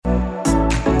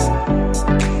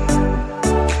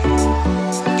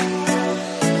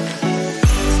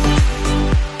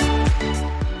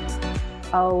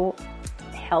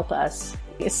help us.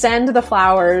 Send the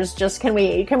flowers. Just can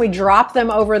we drop them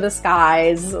over the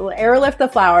skies, airlift the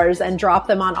flowers and drop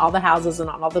them on all the houses and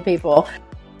on all the people.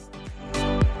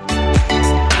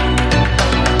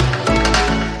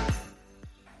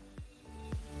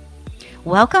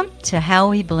 Welcome to How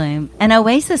We Bloom, an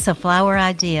oasis of flower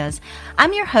ideas.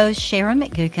 I'm your host, Sharon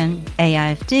McGukin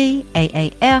AIFD,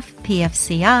 AAF,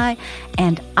 PFCI,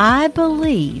 and I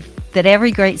believe that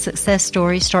every great success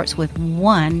story starts with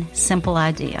one simple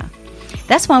idea.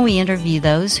 That's why we interview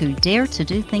those who dare to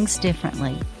do things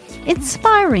differently,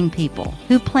 inspiring people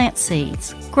who plant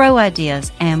seeds, grow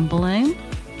ideas, and bloom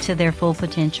to their full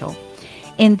potential.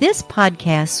 In this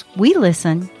podcast, we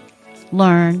listen,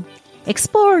 learn,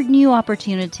 explore new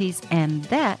opportunities, and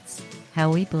that's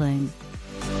how we bloom.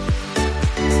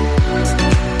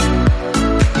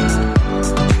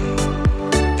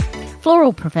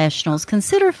 Floral professionals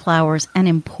consider flowers an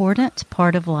important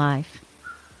part of life.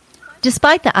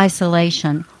 Despite the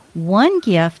isolation, one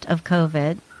gift of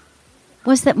COVID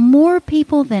was that more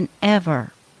people than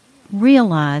ever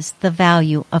realized the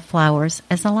value of flowers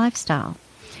as a lifestyle.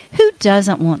 Who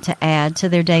doesn't want to add to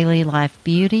their daily life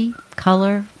beauty,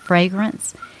 color,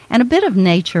 fragrance, and a bit of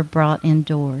nature brought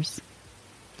indoors?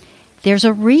 There's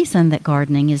a reason that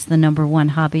gardening is the number one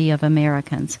hobby of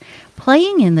Americans.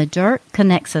 Playing in the dirt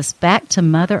connects us back to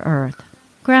Mother Earth,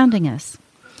 grounding us.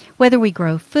 Whether we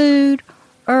grow food,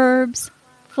 herbs,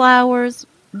 flowers,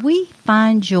 we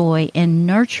find joy in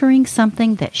nurturing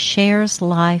something that shares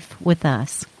life with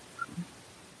us.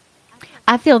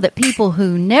 I feel that people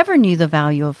who never knew the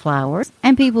value of flowers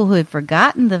and people who had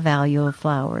forgotten the value of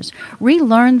flowers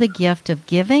relearned the gift of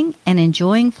giving and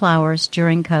enjoying flowers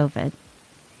during COVID.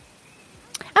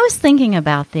 I was thinking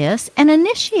about this and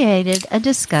initiated a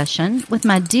discussion with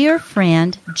my dear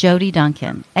friend Jodi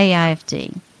Duncan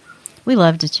AIFD. We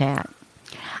love to chat.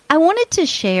 I wanted to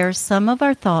share some of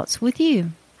our thoughts with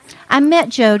you. I met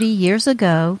Jodi years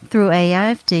ago through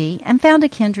AIFD and found a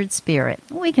kindred spirit.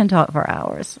 We can talk for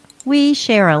hours. We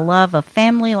share a love of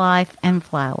family life and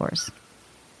flowers.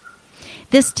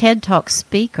 This TED Talk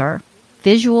speaker,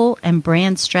 visual and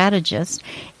brand strategist,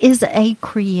 is a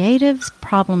creative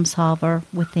problem solver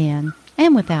within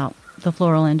and without the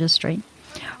floral industry.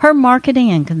 Her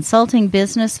marketing and consulting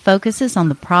business focuses on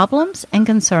the problems and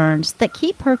concerns that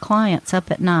keep her clients up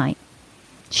at night.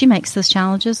 She makes those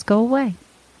challenges go away.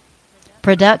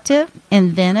 Productive,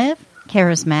 inventive,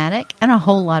 charismatic, and a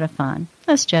whole lot of fun.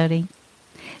 That's Jodi.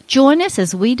 Join us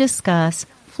as we discuss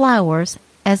flowers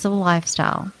as a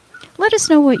lifestyle. Let us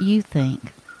know what you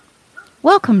think.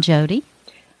 Welcome, Jodi.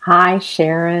 Hi,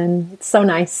 Sharon. It's so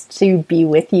nice to be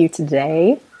with you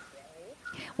today.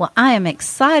 Well, I am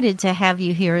excited to have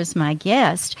you here as my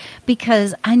guest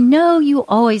because I know you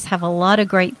always have a lot of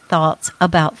great thoughts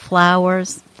about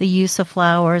flowers, the use of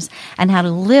flowers, and how to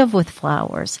live with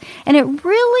flowers. And it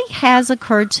really has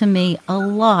occurred to me a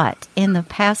lot in the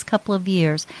past couple of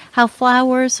years how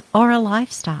flowers are a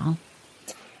lifestyle.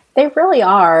 They really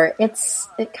are. It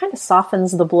kind of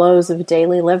softens the blows of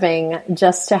daily living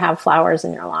just to have flowers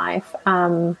in your life.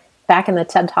 Back in the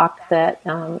TED Talk that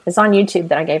is on YouTube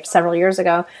that I gave several years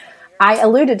ago, I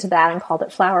alluded to that and called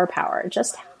it flower power.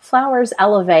 Just flowers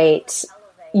elevate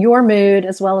your mood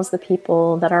as well as the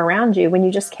people that are around you when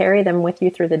you just carry them with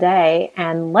you through the day.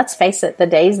 And let's face it, the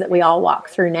days that we all walk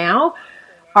through now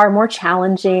are more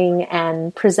challenging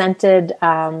and presented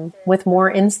with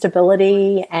more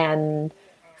instability and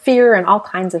fear and all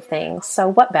kinds of things. So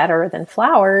what better than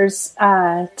flowers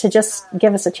to just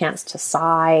give us a chance to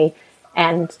sigh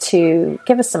and to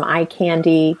give us some eye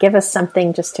candy, give us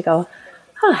something just to go,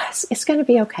 it's going to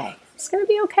be okay. It's going to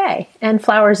be okay. And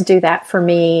flowers do that for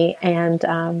me. And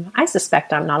I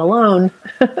suspect I'm not alone.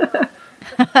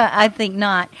 I think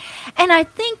not. And I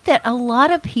think that a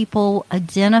lot of people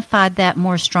identified that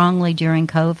more strongly during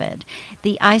COVID.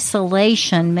 The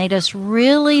isolation made us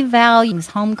really value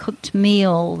home-cooked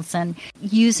meals and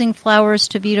using flowers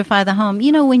to beautify the home.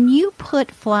 You know, when you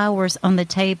put flowers on the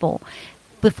table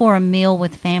before a meal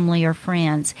with family or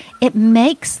friends, it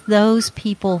makes those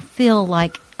people feel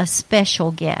like a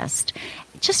special guest.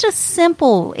 Just a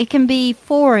simple, it can be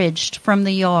foraged from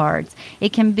the yard.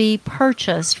 It can be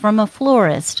purchased from a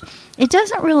florist. It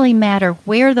doesn't really matter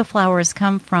where the flowers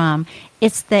come from.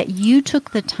 It's that you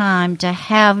took the time to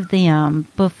have them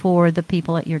before the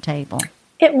people at your table.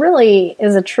 It really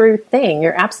is a true thing.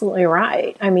 You're absolutely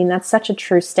right. I mean, that's such a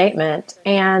true statement.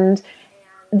 And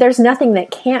there's nothing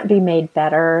that can't be made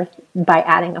better by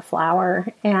adding a flower.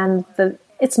 And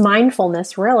it's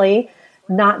mindfulness, really,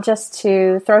 not just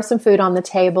to throw some food on the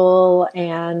table.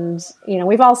 And,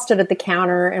 we've all stood at the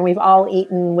counter and we've all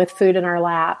eaten with food in our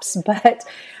laps,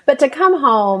 but to come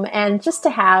home and just to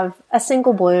have a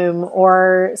single bloom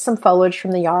or some foliage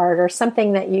from the yard or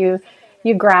something that you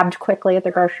grabbed quickly at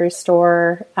the grocery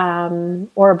store,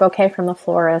 or a bouquet from the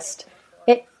florist,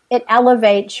 it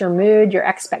elevates your mood, your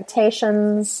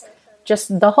expectations.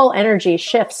 Just the whole energy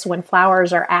shifts when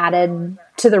flowers are added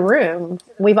to the room.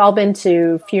 We've all been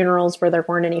to funerals where there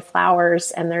weren't any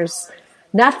flowers, and there's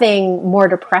nothing more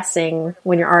depressing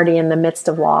when you're already in the midst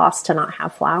of loss to not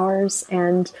have flowers.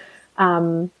 And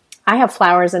I have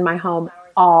flowers in my home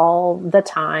all the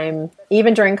time,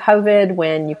 even during COVID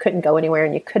when you couldn't go anywhere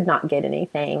and you could not get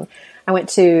anything. I went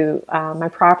to my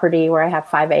property where I have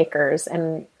 5 acres,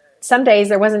 and some days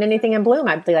there wasn't anything in bloom.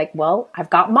 I'd be like, well, I've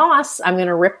got moss. I'm going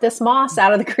to rip this moss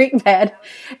out of the creek bed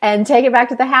and take it back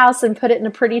to the house and put it in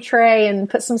a pretty tray and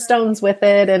put some stones with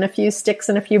it and a few sticks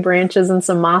and a few branches and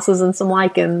some mosses and some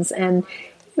lichens. And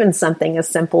even something as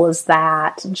simple as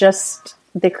that, just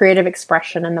the creative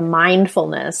expression and the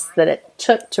mindfulness that it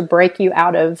took to break you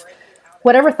out of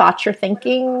whatever thoughts you're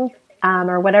thinking,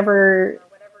 or whatever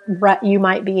rut you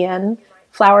might be in.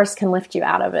 Flowers can lift you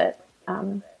out of it.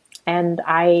 And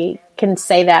I can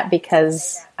say that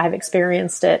because I've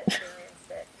experienced it.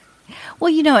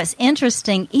 Well, it's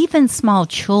interesting. Even small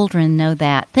children know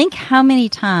that. Think how many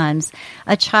times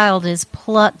a child has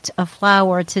plucked a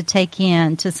flower to take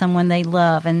in to someone they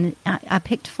love. And I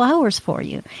picked flowers for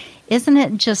you. Isn't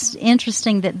it just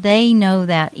interesting that they know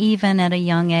that even at a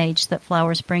young age, that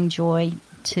flowers bring joy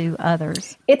to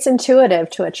others? It's intuitive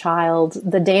to a child.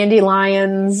 The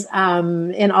dandelions,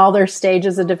 in all their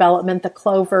stages of development, the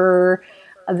clover,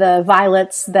 the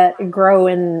violets that grow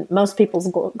in most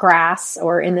people's grass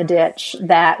or in the ditch,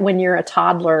 that when you're a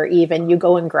toddler even, you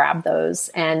go and grab those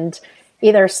and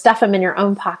either stuff them in your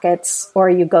own pockets or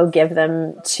you go give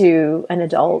them to an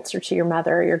adult or to your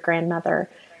mother or your grandmother.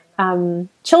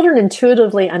 Children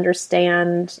intuitively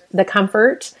understand the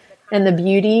comfort and the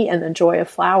beauty and the joy of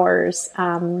flowers.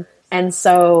 And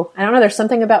so, I don't know, there's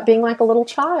something about being like a little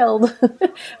child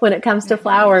when it comes to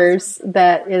flowers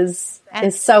that is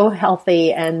so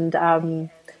healthy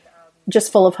and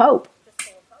just full of hope.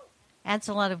 Adds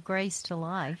a lot of grace to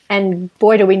life. And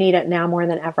boy, do we need it now more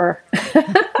than ever.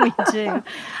 We do.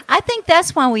 I think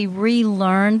that's why we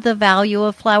relearned the value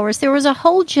of flowers. There was a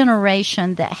whole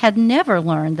generation that had never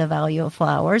learned the value of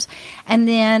flowers. And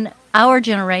then our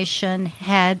generation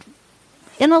had,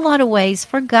 in a lot of ways,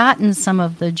 forgotten some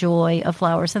of the joy of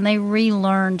flowers. And they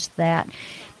relearned that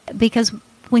because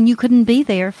when you couldn't be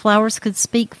there, flowers could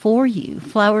speak for you.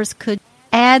 Flowers could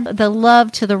add the love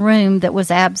to the room that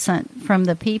was absent from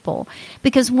the people.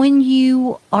 Because when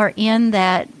you are in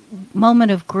that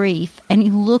moment of grief and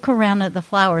you look around at the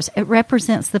flowers, it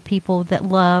represents the people that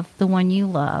love the one you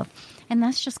love. And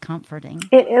that's just comforting.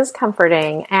 It is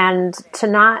comforting. And to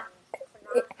not,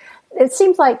 it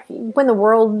seems like when the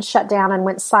world shut down and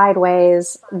went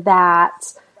sideways,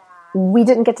 that we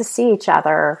didn't get to see each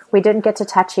other. We didn't get to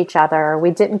touch each other.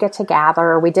 We didn't get to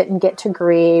gather. We didn't get to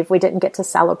grieve. We didn't get to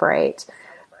celebrate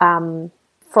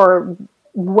for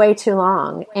way too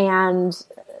long. And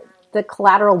the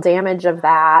collateral damage of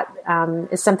that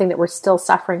is something that we're still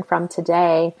suffering from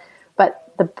today.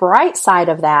 But the bright side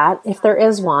of that, if there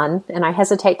is one, and I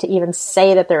hesitate to even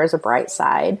say that there is a bright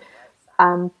side,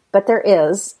 but there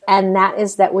is, and that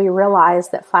is that we realize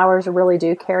that flowers really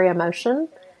do carry emotion,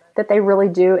 that they really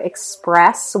do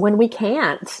express when we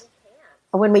can't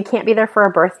be there for a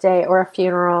birthday or a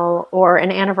funeral or an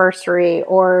anniversary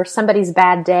or somebody's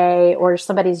bad day or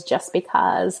somebody's just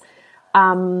because.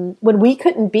 When we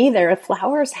couldn't be there,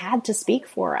 flowers had to speak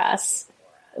for us.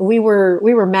 We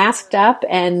were masked up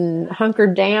and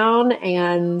hunkered down,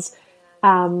 and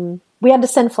we had to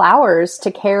send flowers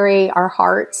to carry our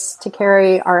hearts, to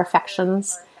carry our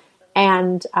affections.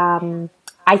 And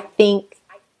I think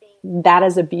that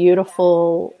is a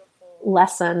beautiful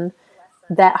lesson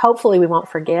that hopefully we won't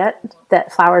forget,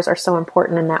 that flowers are so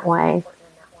important in that way.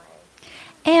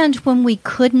 And when we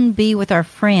couldn't be with our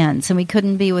friends and we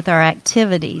couldn't be with our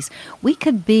activities, we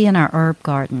could be in our herb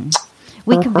garden.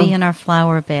 We could be in our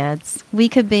flower beds. We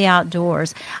could be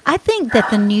outdoors. I think that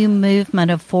the new movement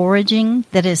of foraging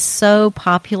that is so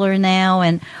popular now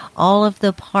and all of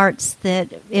the parts that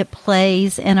it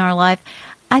plays in our life,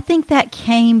 I think that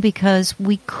came because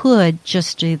we could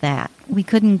just do that. We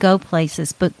couldn't go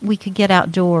places, but we could get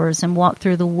outdoors and walk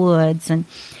through the woods and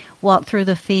walk through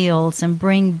the fields and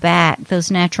bring back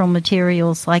those natural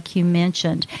materials like you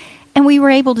mentioned. And we were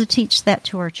able to teach that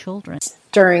to our children.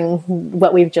 During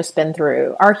what we've just been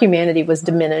through, our humanity was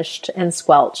diminished and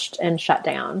squelched and shut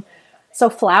down. So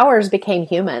flowers became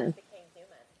human.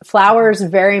 Flowers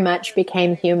very much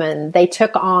became human. They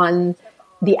took on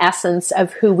the essence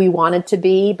of who we wanted to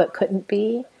be but couldn't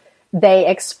be. They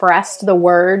expressed the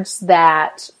words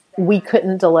that we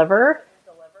couldn't deliver.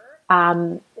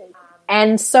 And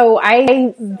so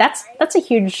that's a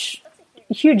huge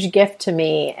gift to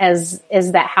me, is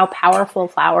that how powerful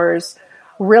flowers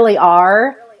really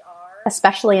are,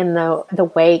 especially in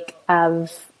the wake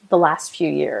of the last few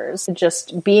years.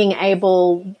 Just being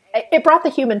able, it brought the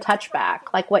human touch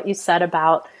back, like what you said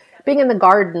about being in the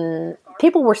garden.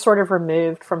 People were sort of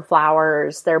removed from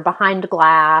flowers. They're behind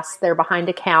glass, they're behind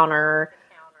a counter.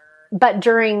 But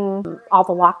during all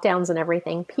the lockdowns and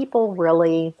everything, people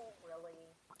really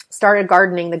started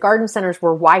gardening. The garden centers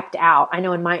were wiped out. I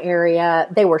know in my area,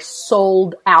 they were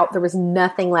sold out. There was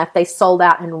nothing left. They sold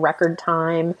out in record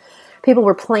time. People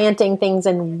were planting things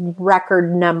in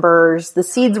record numbers. The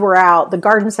seeds were out. The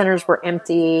garden centers were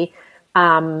empty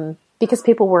because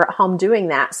people were at home doing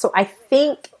that. So I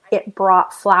think it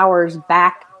brought flowers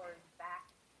back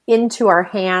into our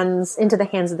hands, into the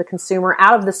hands of the consumer,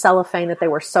 out of the cellophane that they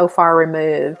were so far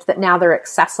removed, that now they're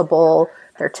accessible,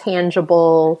 they're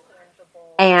tangible,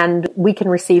 and we can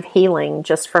receive healing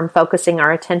just from focusing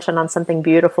our attention on something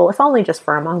beautiful, if only just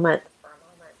for a moment.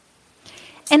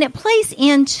 And it plays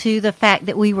into the fact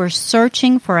that we were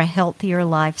searching for a healthier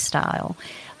lifestyle.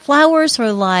 Flowers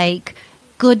are like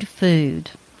good food,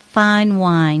 fine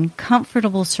wine,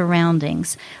 comfortable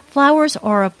surroundings. Flowers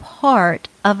are a part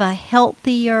of a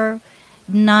healthier,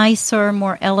 nicer,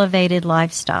 more elevated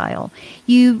lifestyle.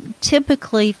 You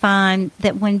typically find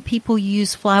that when people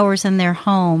use flowers in their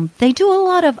home, they do a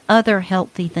lot of other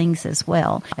healthy things as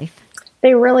well.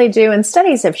 They really do. And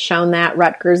studies have shown that.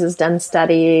 Rutgers has done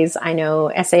studies. I know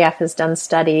SAF has done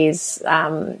studies.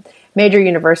 Major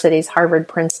universities, Harvard,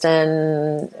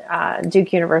 Princeton,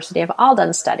 Duke University, have all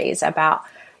done studies about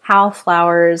how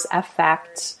flowers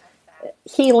affect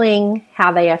healing,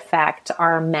 how they affect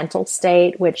our mental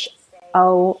state, which,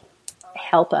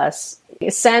 help us.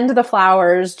 Send the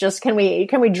flowers. Just can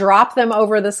we drop them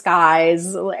over the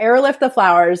skies, airlift the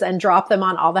flowers and drop them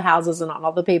on all the houses and on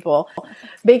all the people?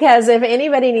 Because if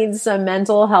anybody needs some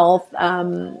mental health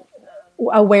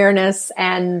awareness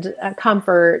and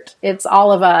comfort, it's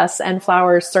all of us, and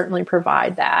flowers certainly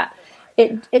provide that.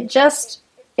 It just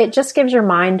gives your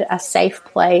mind a safe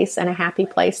place and a happy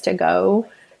place to go.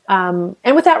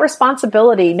 And with that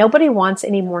responsibility, nobody wants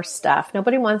any more stuff.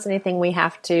 Nobody wants anything we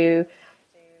have to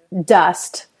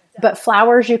dust. But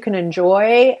flowers you can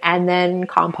enjoy and then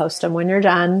compost them when you're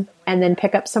done and then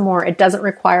pick up some more. It doesn't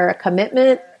require a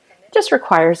commitment. It just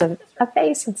requires a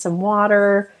vase and some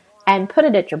water, and put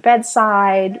it at your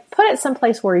bedside. Put it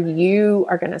someplace where you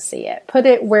are going to see it. Put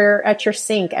it at your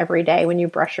sink every day when you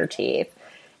brush your teeth.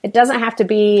 It doesn't have to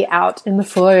be out in the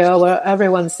foyer where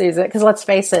everyone sees it, because let's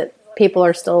face it,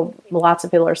 lots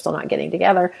of people are still not getting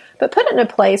together. But put it in a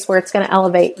place where it's going to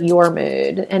elevate your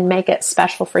mood and make it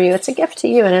special for you. It's a gift to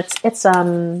you, and it's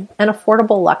an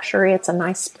affordable luxury. It's a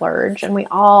nice splurge, and we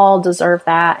all deserve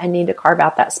that and need to carve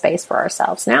out that space for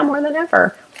ourselves now more than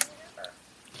ever.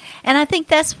 And I think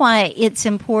that's why it's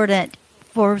important.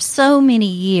 For so many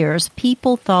years,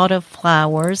 people thought of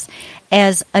flowers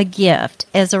as a gift,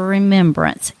 as a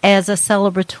remembrance, as a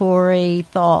celebratory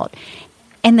thought.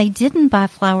 And they didn't buy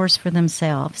flowers for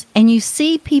themselves. And you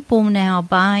see people now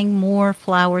buying more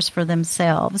flowers for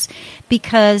themselves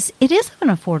because it is an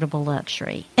affordable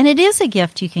luxury. And it is a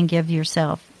gift you can give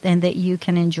yourself and that you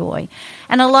can enjoy.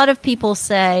 And a lot of people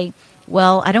say,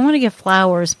 well, I don't want to give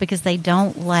flowers because they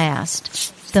don't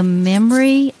last. The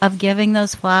memory of giving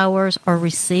those flowers or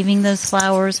receiving those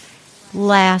flowers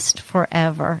last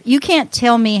forever. You can't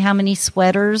tell me how many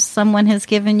sweaters someone has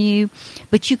given you,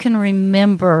 but you can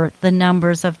remember the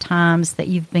numbers of times that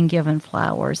you've been given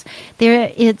flowers.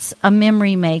 It's a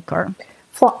memory maker.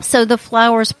 So the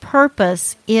flower's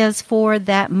purpose is for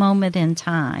that moment in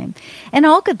time. And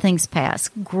all good things pass.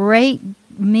 Great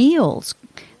meals,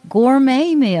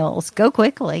 gourmet meals go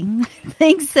quickly.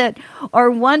 Things that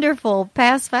are wonderful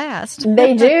pass fast.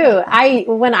 They do.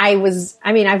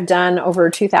 I've done over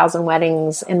 2,000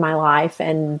 weddings in my life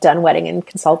and done wedding and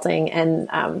consulting, and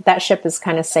that ship has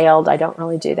kind of sailed. I don't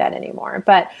really do that anymore.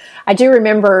 But I do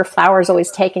remember flowers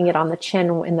always taking it on the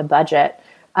chin in the budget.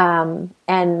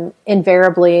 And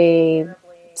invariably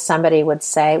somebody would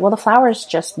say, well, the flowers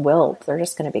just wilt. They're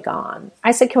just going to be gone.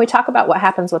 I said, can we talk about what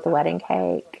happens with the wedding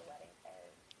cake?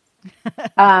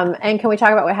 And can we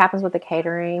talk about what happens with the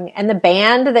catering and the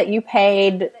band that you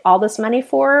paid all this money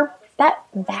for? That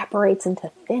evaporates into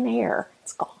thin air.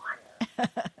 It's gone.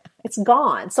 It's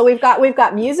gone. So we've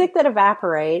got music that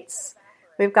evaporates.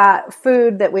 We've got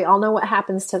food that we all know what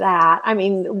happens to that. I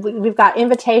mean, we've got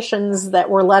invitations that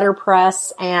were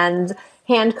letterpress and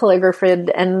hand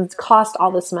calligraphed and cost all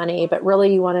this money, but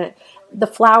really the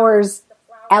flowers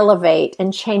elevate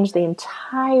and change the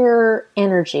entire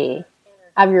energy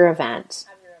of your event.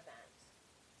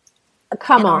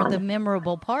 Come on. Are the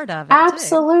memorable part of it.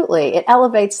 Absolutely. Too. It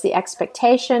elevates the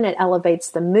expectation, it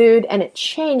elevates the mood, and it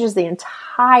changes the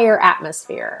entire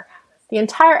atmosphere. The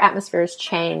entire atmosphere is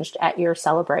changed at your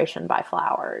celebration by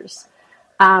flowers.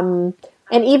 And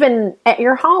even at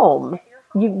your home,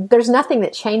 there's nothing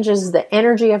that changes the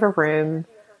energy of a room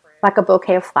like a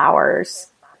bouquet of flowers.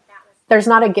 There's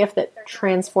not a gift that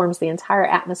transforms the entire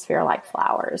atmosphere like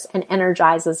flowers and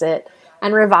energizes it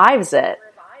and revives it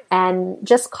and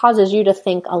just causes you to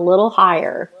think a little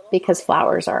higher because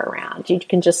flowers are around. You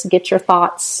can just get your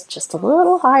thoughts just a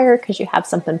little higher because you have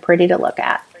something pretty to look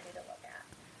at.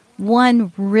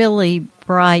 One really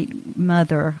bright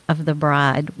mother of the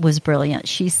bride was brilliant.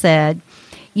 She said,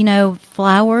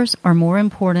 flowers are more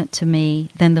important to me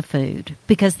than the food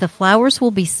because the flowers will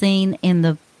be seen in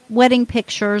the wedding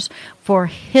pictures for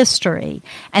history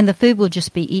and the food will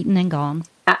just be eaten and gone.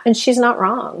 And she's not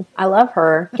wrong. I love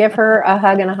her. Give her a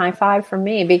hug and a high five from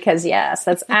me because, yes,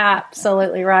 that's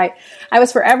absolutely right. I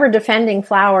was forever defending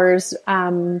flowers,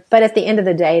 but at the end of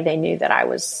the day, they knew that I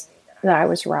was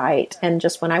right. And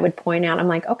just when I would point out, I'm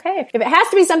like, okay, if it has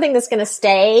to be something that's going to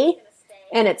stay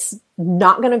and it's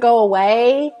not going to go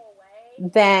away,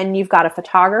 then you've got a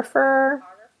photographer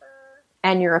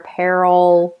and your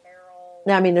apparel.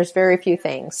 I mean, there's very few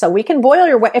things. So we can boil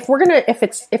your way. If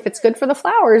it's good for the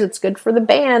flowers, it's good for the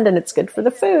band and it's good for the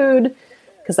food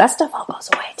because that stuff all goes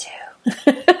away too.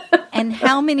 And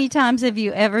how many times have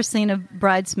you ever seen a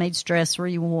bridesmaid's dress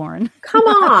reworn? Come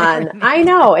on. I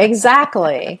know.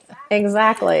 Exactly.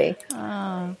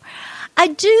 I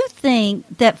do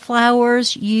think that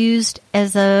flowers used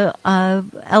as a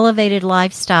elevated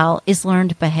lifestyle is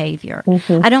learned behavior.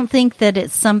 Mm-hmm. I don't think that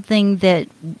it's something that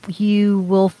you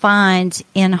will find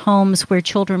in homes where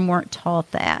children weren't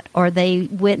taught that or they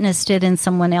witnessed it in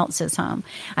someone else's home.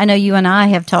 I know you and I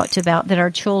have talked about that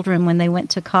our children, when they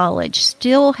went to college,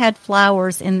 still had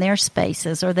flowers in their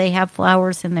spaces or they have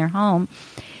flowers in their home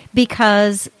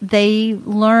because they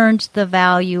learned the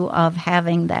value of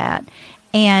having that.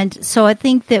 And so I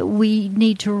think that we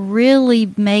need to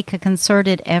really make a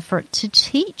concerted effort to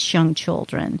teach young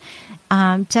children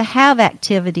to have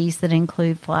activities that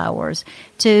include flowers,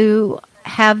 to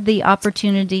have the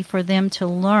opportunity for them to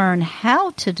learn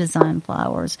how to design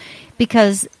flowers,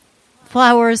 because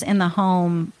flowers in the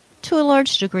home, to a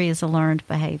large degree, is a learned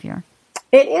behavior.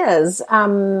 It is.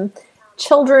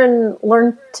 Children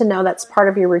learn to know that's part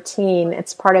of your routine.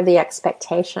 It's part of the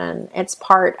expectation. It's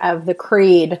part of the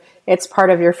creed. It's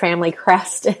part of your family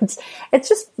crest. It's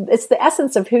the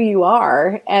essence of who you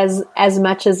are as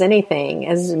much as anything,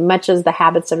 as much as the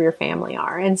habits of your family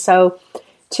are. And so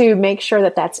to make sure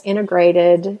that that's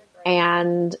integrated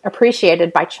and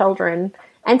appreciated by children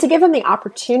and to give them the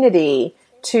opportunity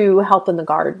to help in the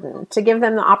garden, to give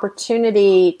them the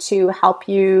opportunity to help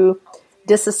you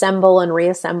disassemble and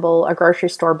reassemble a grocery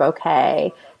store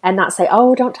bouquet and not say,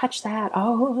 oh, don't touch that.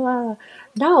 Oh,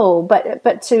 no,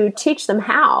 but to teach them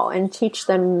how and teach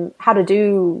them how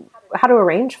to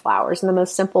arrange flowers in the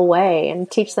most simple way and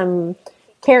teach them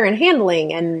care and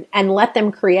handling and let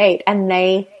them create. And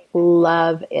they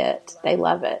love it. They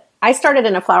love it. I started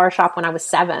in a flower shop when I was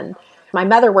 7. My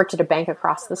mother worked at a bank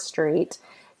across the street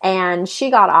and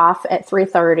she got off at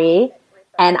 3:30.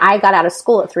 And I got out of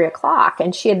school at 3:00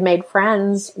 and she had made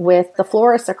friends with the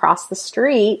florist across the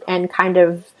street and kind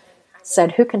of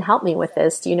said, who can help me with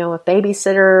this? Do you know a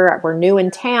babysitter? We're new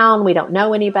in town. We don't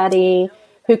know anybody.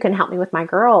 Who can help me with my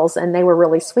girls? And they were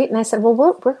really sweet. And I said,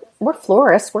 well, we're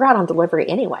florists. We're out on delivery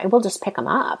anyway. We'll just pick them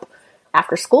up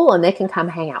after school and they can come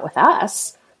hang out with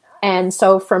us. And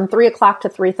so from 3:00 to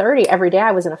 3:30 every day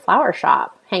I was in a flower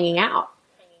shop hanging out.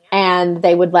 And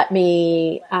they would let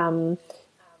me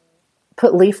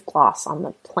put leaf gloss on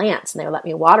the plants and they would let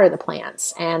me water the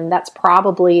plants. And that's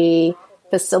probably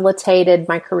facilitated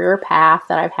my career path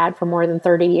that I've had for more than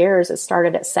 30 years. It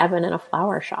started at 7 in a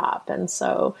flower shop. And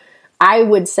so I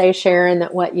would say, Sharon,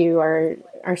 that what you are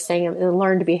saying in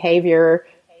learned behavior,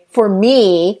 for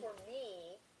me,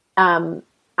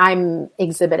 I'm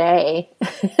exhibit A.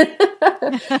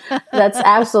 That's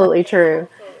absolutely true.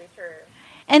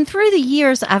 And through the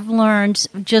years, I've learned,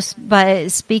 just by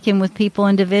speaking with people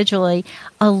individually,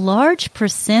 a large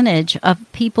percentage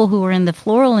of people who are in the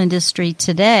floral industry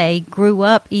today grew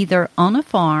up either on a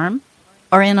farm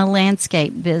or in a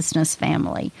landscape business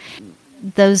family.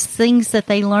 Those things that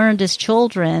they learned as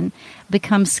children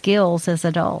become skills as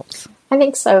adults. I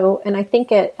think so. And I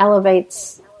think it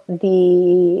elevates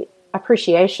the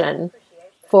appreciation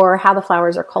for how the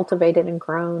flowers are cultivated and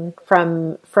grown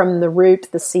from the root,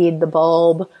 the seed, the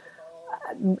bulb.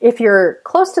 If you're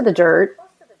close to the dirt,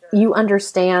 you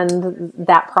understand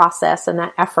that process and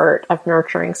that effort of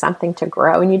nurturing something to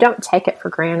grow. And you don't take it for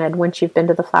granted once you've been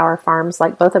to the flower farms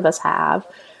like both of us have.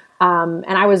 And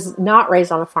I was not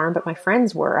raised on a farm, but my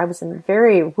friends were. I was in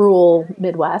very rural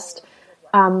Midwest.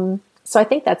 So I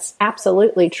think that's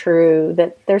absolutely true,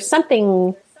 that there's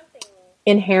something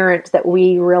inherent that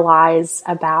we realize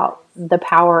about the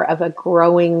power of a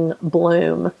growing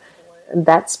bloom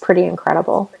that's pretty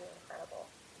incredible.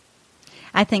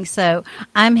 I think so.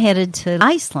 I'm headed to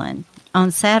Iceland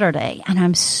on Saturday, and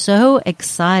I'm so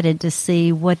excited to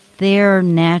see what their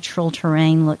natural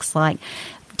terrain looks like,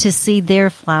 to see their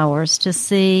flowers, to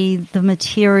see the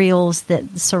materials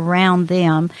that surround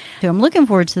them. So I'm looking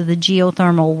forward to the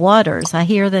geothermal waters. I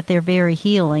hear that they're very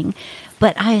healing,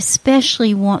 but I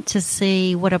especially want to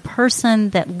see what a person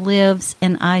that lives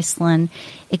in Iceland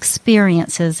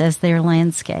experiences as their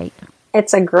landscape.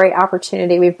 It's a great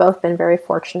opportunity. We've both been very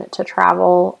fortunate to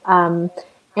travel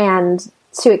and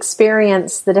to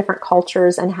experience the different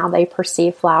cultures and how they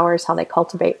perceive flowers, how they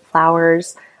cultivate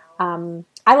flowers.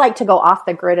 I like to go off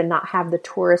the grid and not have the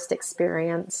tourist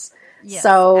experience. Yes,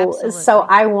 so absolutely.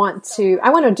 I want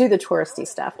to do the touristy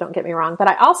stuff, don't get me wrong, but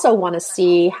I also want to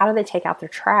see, how do they take out their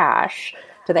trash?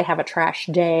 Do they have a trash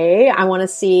day? I want to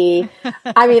see,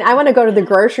 I want to go to the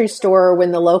grocery store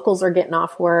when the locals are getting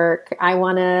off work. I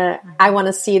want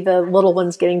to see the little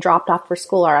ones getting dropped off for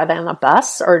school. Are they on a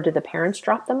bus, or do the parents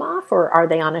drop them off, or are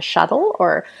they on a shuttle?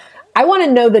 Or I want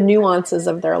to know the nuances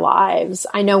of their lives.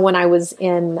 I know when I was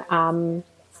in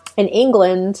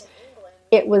England,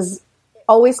 it was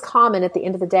always common at the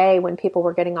end of the day when people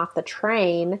were getting off the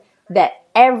train that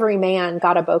every man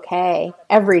got a bouquet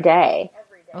every day.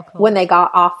 Oh, cool. When they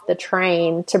got off the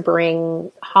train to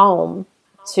bring home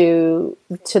to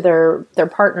their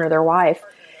partner, their wife.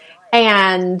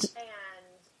 And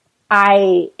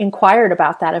I inquired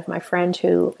about that of my friend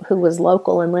who was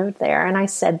local and lived there. And I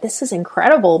said, this is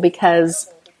incredible, because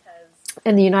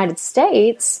in the United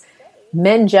States,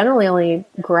 men generally only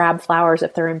grab flowers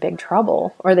if they're in big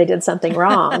trouble or they did something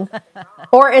wrong,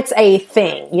 or it's a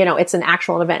thing, it's an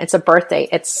actual event. It's a birthday.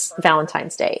 It's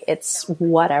Valentine's Day. It's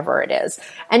whatever it is.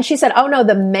 And she said, oh no,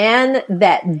 the men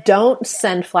that don't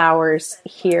send flowers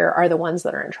here are the ones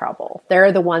that are in trouble.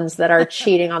 They're the ones that are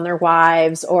cheating on their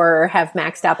wives, or have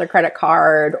maxed out their credit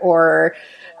card, or,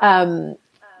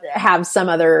 have some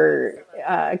other,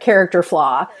 character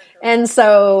flaw. And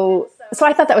so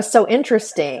I thought that was so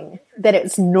interesting that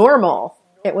it's normal.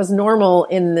 It was normal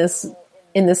in this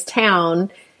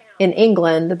town in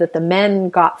England that the men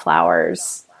got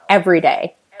flowers every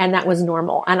day, and that was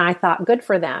normal. And I thought, good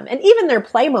for them. And even their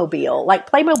Playmobil, like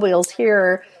Playmobiles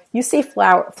here, you see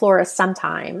florists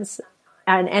sometimes,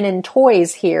 and in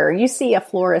toys here, you see a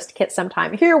florist kit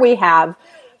sometime. Here we have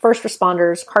first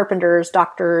responders, carpenters,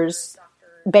 doctors,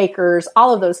 bakers,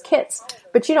 all of those kits,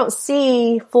 but you don't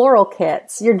see floral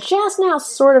kits. You're just now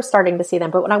sort of starting to see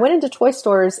them. But when I went into toy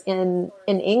stores in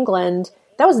England,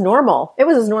 that was normal. It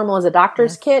was as normal as a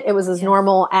doctor's kit. It was as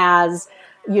normal as,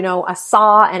 a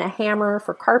saw and a hammer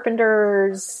for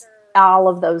carpenters, all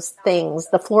of those things.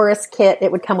 The florist kit,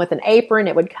 it would come with an apron.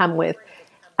 It would come with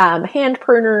hand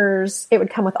pruners. It would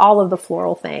come with all of the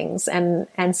floral things.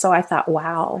 And so I thought,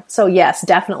 wow. So yes,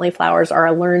 definitely flowers are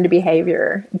a learned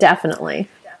behavior. Definitely.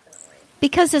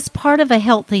 Because it's part of a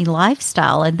healthy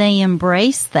lifestyle, and they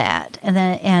embrace that.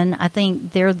 And I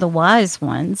think they're the wise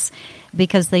ones,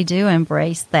 because they do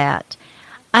embrace that.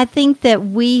 I think that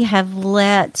we have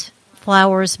let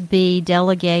flowers be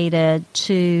delegated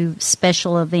to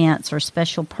special events or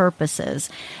special purposes.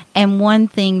 And one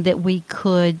thing that we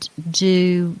could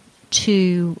do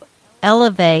to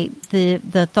elevate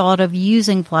the thought of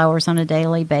using flowers on a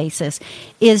daily basis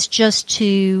is just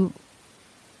to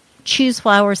choose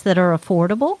flowers that are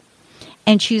affordable,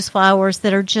 and choose flowers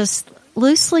that are just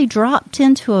loosely dropped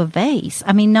into a vase.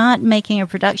 Not making a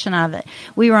production of it.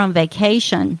 We were on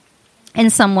vacation,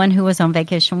 and someone who was on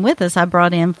vacation with us, I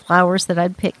brought in flowers that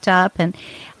I'd picked up, and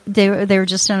they were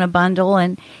just in a bundle.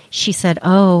 And she said,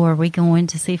 "Oh, are we going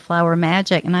to see Flower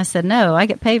Magic?" And I said, "No, I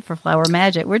get paid for Flower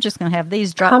Magic. We're just going to have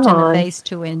these dropped in the vase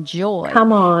to enjoy."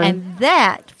 Come on. And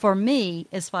that, for me,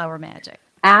 is Flower Magic.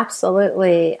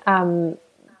 Absolutely.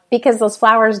 Because those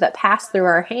flowers that pass through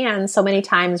our hands, so many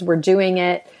times we're doing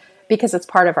it because it's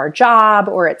part of our job,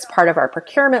 or it's part of our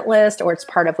procurement list, or it's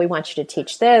part of, we want you to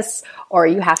teach this, or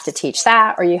you have to teach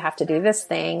that, or you have to do this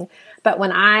thing. But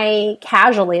when I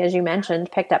casually, as you mentioned,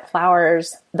 picked up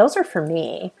flowers, those are for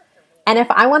me. And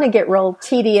if I want to get real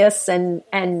tedious and,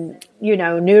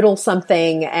 noodle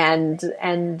something and,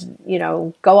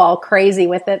 go all crazy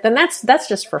with it, then that's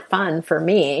just for fun for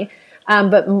me.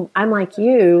 But I'm like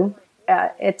you,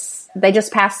 they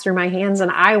just pass through my hands,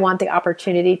 and I want the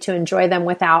opportunity to enjoy them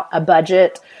without a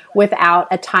budget, without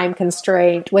a time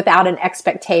constraint, without an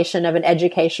expectation of an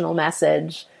educational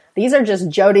message. These are just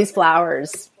Jodi's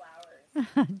flowers.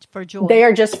 For joy. They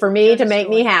are just for me to make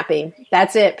me happy.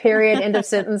 That's it. Period. End of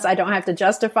sentence. I don't have to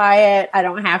justify it. I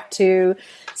don't have to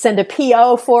send a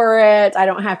PO for it. I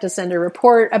don't have to send a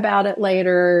report about it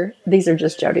later. These are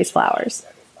just Jodi's flowers.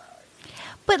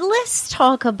 But let's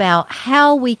talk about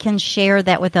how we can share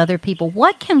that with other people.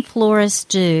 What can florists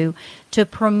do to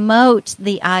promote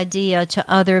the idea to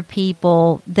other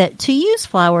people that to use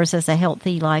flowers as a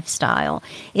healthy lifestyle,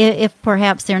 if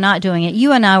perhaps they're not doing it?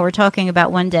 You and I were talking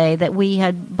about one day that we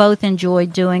had both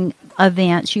enjoyed doing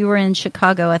events. You were in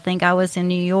Chicago. I think I was in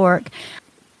New York.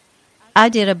 I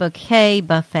did a bouquet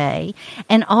buffet,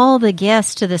 and all the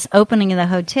guests to this opening of the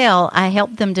hotel, I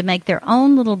helped them to make their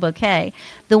own little bouquet.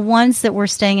 The ones that were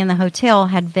staying in the hotel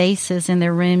had vases in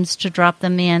their rooms to drop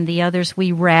them in. The others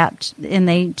we wrapped, and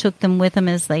they took them with them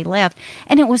as they left.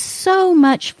 And it was so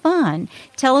much fun.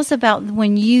 Tell us about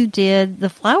when you did the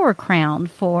flower crown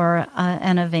for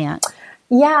an event.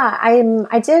 Yeah,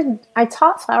 I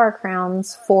taught flower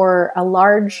crowns for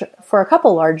a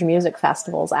couple large music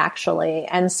festivals, actually.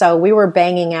 And so we were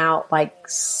banging out like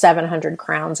 700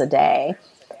 crowns a day,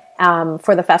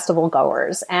 for the festival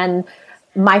goers. And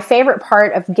my favorite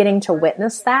part of getting to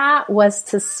witness that was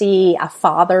to see a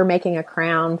father making a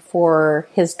crown for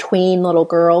his tween little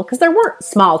girl. 'Cause there weren't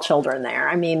small children there.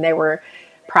 I mean, they were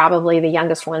probably the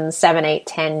youngest one, 7, 8,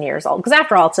 10 years old. Because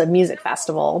after all, it's a music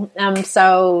festival.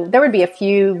 So there would be a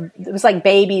few, it was like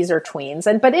babies or tweens.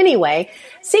 But anyway,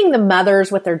 seeing the mothers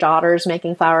with their daughters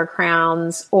making flower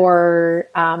crowns, or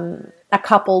a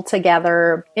couple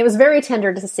together, it was very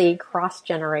tender to see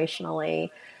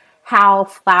cross-generationally how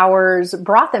flowers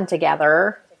brought them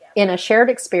together in a shared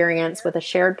experience with a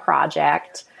shared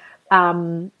project,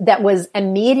 that was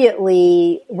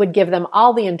immediately would give them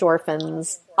all the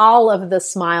endorphins, all of the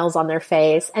smiles on their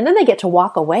face, and then they get to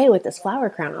walk away with this flower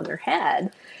crown on their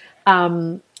head.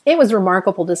 It was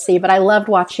remarkable to see, but I loved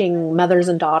watching mothers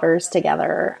and daughters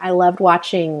together. I loved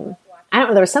watching, I don't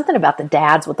know, there was something about the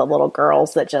dads with the little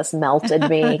girls that just melted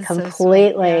me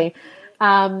completely.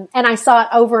 And I saw it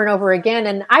over and over again,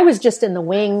 and I was just in the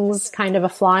wings, kind of a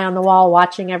fly on the wall,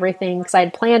 watching everything, because I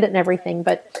had planned it and everything,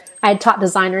 but I had taught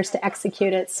designers to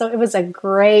execute it. So it was a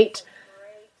great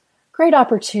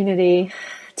opportunity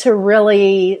to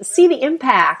really see the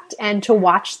impact and to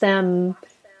watch them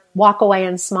walk away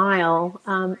and smile.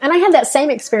 And I had that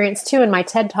same experience too in my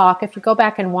TED Talk. If you go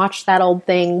back and watch that old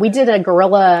thing, we did a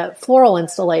guerrilla floral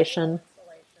installation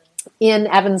in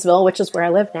Evansville, which is where I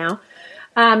live now.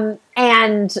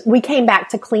 And we came back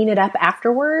to clean it up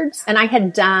afterwards, and I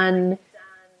had done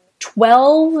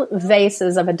 12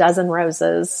 vases of a dozen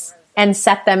roses and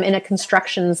set them in a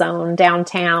construction zone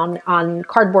downtown on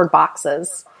cardboard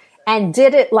boxes, and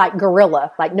did it like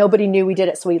guerrilla, like nobody knew we did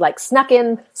it. So we like snuck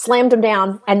in, slammed them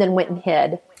down, and then went and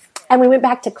hid. And we went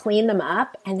back to clean them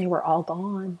up, and they were all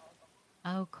gone.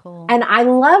 Oh, cool. And I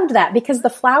loved that because the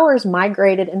flowers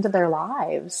migrated into their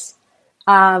lives.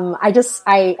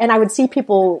 I would see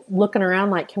people looking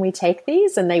around like, can we take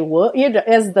these? And they would,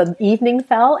 as the evening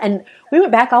fell, and we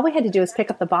went back, all we had to do was pick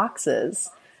up the boxes,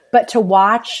 but to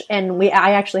watch. And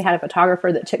I actually had a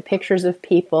photographer that took pictures of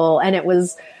people, and it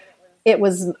was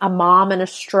a mom in a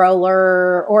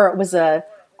stroller, or it was a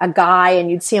guy, and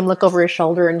you'd see him look over his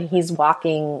shoulder, and he's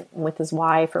walking with his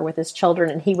wife or with his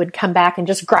children, and he would come back and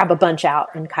just grab a bunch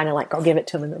out and kind of like go give it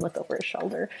to him and then look over his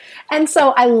shoulder. And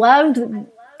so I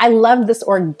loved this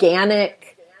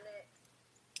organic,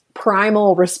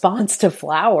 primal response to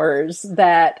flowers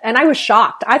and I was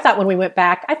shocked. I thought when we went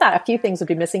back, I thought a few things would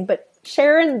be missing, but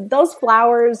Sharon, those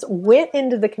flowers went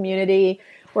into the community,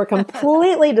 were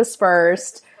completely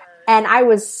dispersed, and I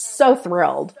was so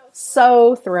thrilled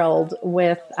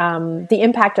with the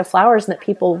impact of flowers, and that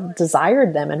people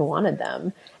desired them and wanted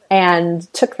them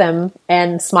and took them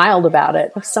and smiled about it.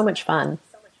 It was so much fun.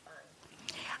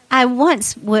 I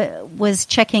once was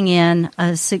checking in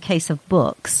a suitcase of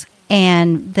books,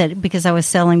 and that because I was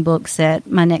selling books at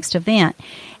my next event,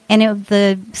 and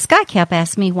the sky cap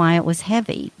asked me why it was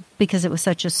heavy, because it was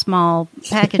such a small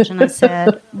package. And I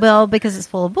said, well, because it's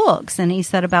full of books. And he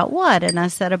said, about what? And I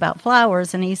said, about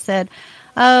flowers. And he said,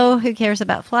 oh, who cares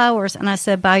about flowers? And I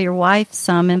said, buy your wife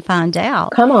some and find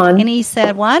out. Come on. And he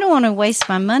said, well, I don't want to waste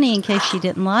my money in case she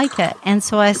didn't like it. And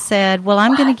so I said, well,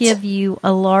 I'm going to give you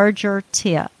a larger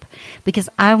tip. because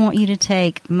I want you to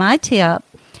take my tip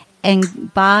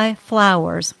and buy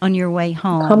flowers on your way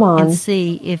home. Come on. And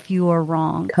see if you are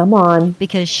wrong. Come on.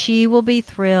 Because she will be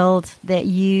thrilled that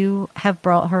you have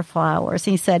brought her flowers.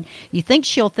 He said, you think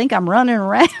she'll think I'm running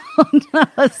around? I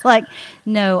was like,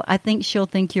 no, I think she'll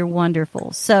think you're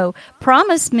wonderful. So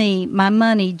promise me my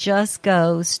money just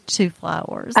goes to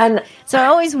flowers. And so I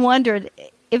always wondered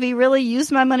if he really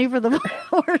used my money for the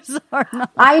flowers or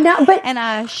not. I know, but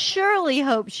I surely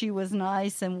hope she was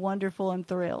nice and wonderful and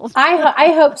thrilled.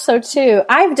 I hope so too.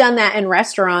 I've done that in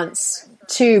restaurants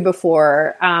too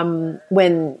before,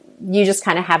 when you just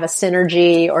kind of have a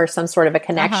synergy or some sort of a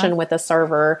connection with a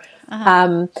server.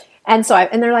 And so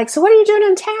and they're like, so what are you doing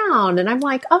in town? And I'm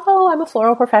like, oh, I'm a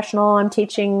floral professional. I'm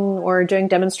teaching or doing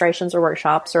demonstrations or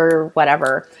workshops or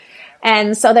whatever.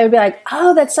 And so they would be like,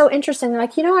 oh, that's so interesting. They're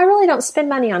like, I really don't spend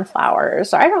money on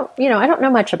flowers. Or I don't know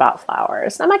much about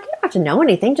flowers. And I'm like, you don't have to know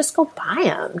anything. Just go buy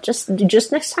them. Just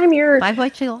next time you're... Buy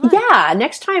what you like. Yeah.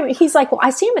 Next time. He's like, well,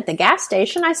 I see them at the gas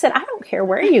station. I said, I don't care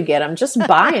where you get them. Just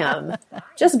buy them.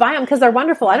 Just buy them because they're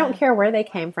wonderful. I don't care where they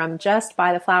came from. Just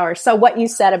buy the flowers. So what you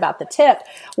said about the tip,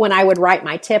 when I would write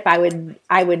my tip, I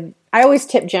always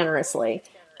tip generously.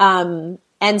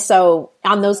 And so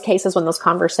on those cases, when those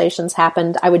conversations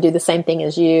happened, I would do the same thing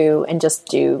as you and just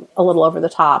do a little over the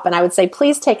top. And I would say,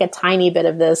 please take a tiny bit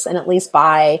of this and at least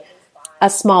buy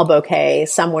a small bouquet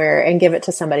somewhere and give it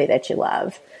to somebody that you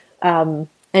love. And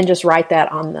just write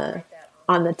that on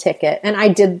the ticket. And I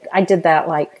did that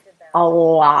like a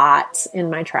lot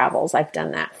in my travels. I've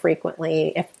done that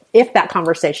frequently if that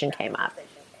conversation came up.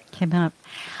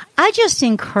 I just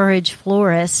encourage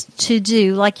florists to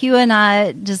do, like you and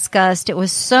I discussed, it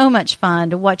was so much fun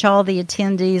to watch all the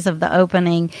attendees of the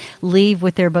opening leave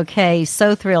with their bouquets.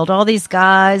 So thrilled. All these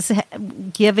guys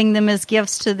giving them as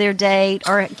gifts to their date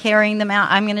or carrying them out.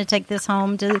 I'm going to take this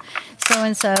home to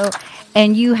so-and-so.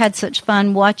 And you had such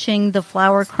fun watching the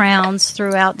flower crowns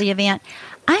throughout the event.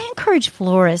 I encourage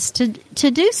florists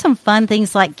to do some fun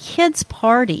things like kids'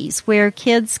 parties where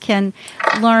kids can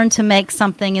learn to make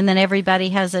something and then everybody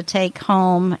has a take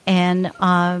home and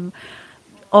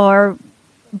or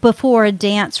before a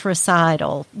dance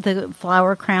recital, the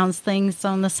flower crowns things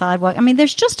on the sidewalk. I mean,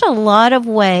 there's just a lot of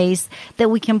ways that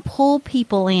we can pull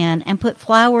people in and put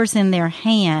flowers in their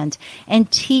hand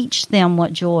and teach them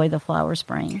what joy the flowers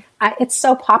bring. It's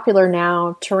so popular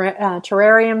now.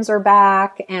 Terrariums are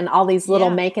back and all these little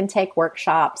make and take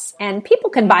workshops. And people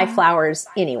can buy flowers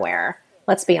anywhere.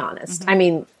 Let's be honest. I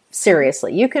mean,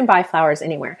 seriously, you can buy flowers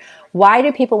anywhere. Why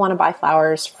do people want to buy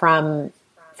flowers from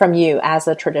you as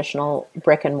a traditional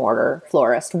brick and mortar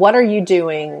florist? What are you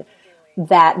doing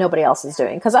that nobody else is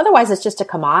doing? Because otherwise it's just a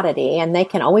commodity and they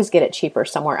can always get it cheaper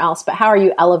somewhere else. But how are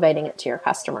you elevating it to your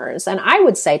customers? And I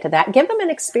would say to that, give them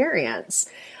an experience.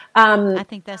 I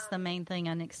think that's the main thing,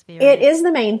 an experience. It is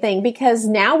the main thing because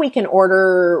now we can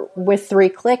order with 3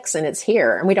 clicks and it's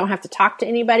here and we don't have to talk to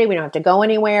anybody. We don't have to go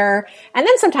anywhere. And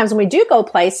then sometimes when we do go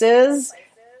places,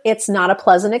 it's not a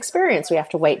pleasant experience. We have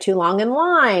to wait too long in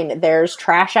line. There's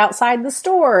trash outside the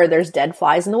store. There's dead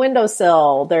flies in the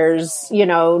windowsill. There's,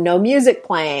 no music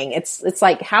playing. It's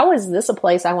like, how is this a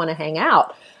place I want to hang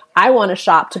out? I want a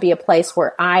shop to be a place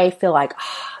where I feel like,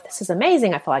 this is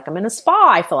amazing. I feel like I'm in a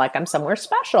spa. I feel like I'm somewhere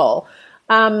special.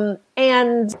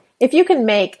 And if you can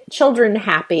make children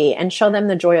happy and show them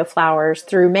the joy of flowers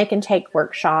through make and take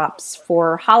workshops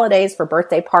for holidays, for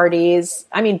birthday parties.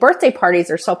 I mean, birthday parties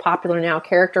are so popular now,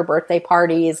 character birthday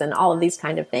parties and all of these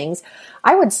kind of things.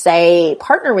 I would say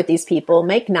partner with these people,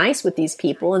 make nice with these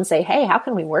people and say, hey, how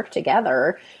can we work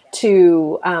together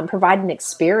to provide an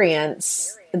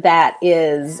experience that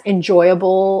is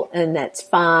enjoyable and that's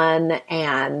fun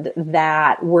and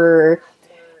that we're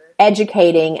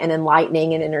educating and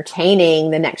enlightening and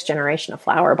entertaining the next generation of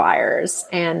flower buyers.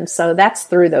 And so that's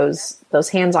through those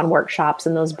hands-on workshops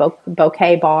and those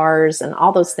bouquet bars and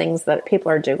all those things that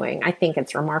people are doing. I think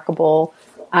it's remarkable.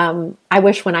 I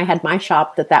wish when I had my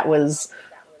shop that was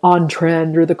on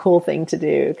trend or the cool thing to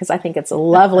do, because I think it's a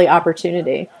lovely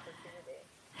opportunity.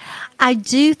 I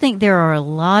do think there are a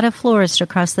lot of florists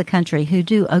across the country who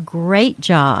do a great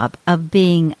job of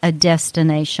being a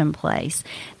destination place.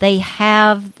 They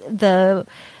have the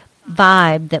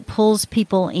vibe that pulls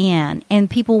people in,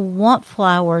 and people want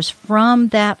flowers from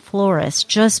that florist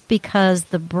just because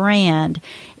the brand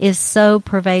is so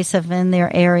pervasive in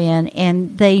their area,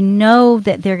 and they know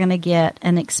that they're going to get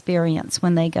an experience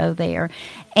when they go there.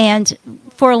 And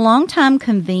for a long time,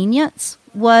 convenience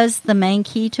was the main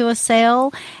key to a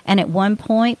sale, and at one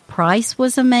point price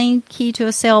was a main key to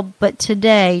a sale, but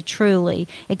today truly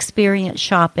experience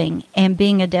shopping and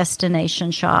being a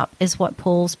destination shop is what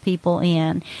pulls people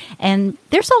in. And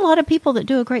there's a lot of people that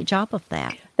do a great job of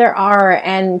that. There are,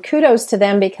 and kudos to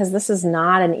them, because this is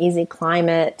not an easy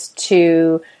climate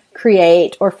to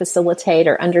create or facilitate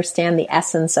or understand the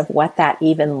essence of what that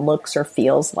even looks or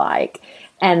feels like.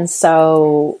 And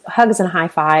so hugs and high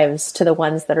fives to the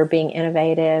ones that are being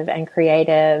innovative and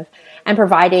creative and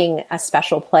providing a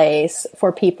special place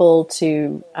for people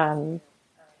to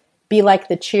be like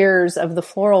the Cheers of the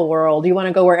floral world. You want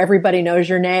to go where everybody knows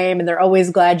your name and they're always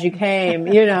glad you came,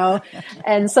 you know.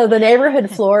 And so the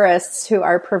neighborhood florists who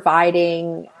are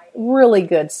providing really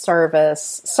good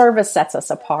service sets us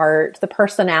apart. The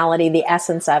personality, the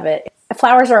essence of it.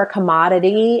 Flowers are a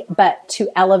commodity, but to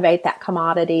elevate that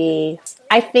commodity,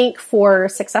 I think for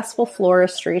successful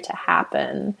floristry to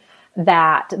happen,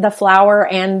 that the flower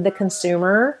and the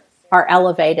consumer are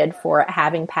elevated for it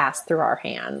having passed through our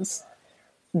hands.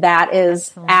 That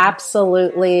is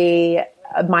absolutely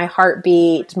my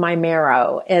heartbeat, my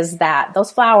marrow, is that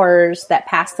those flowers that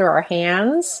pass through our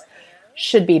hands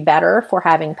should be better for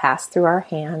having passed through our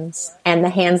hands. And the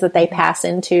hands that they pass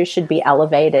into should be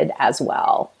elevated as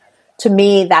well. To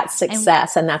me, that's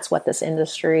success, and that's what this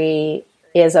industry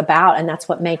is about, and that's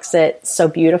what makes it so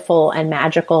beautiful and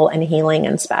magical and healing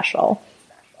and special.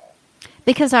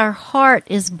 Because our heart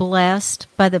is blessed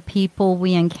by the people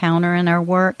we encounter in our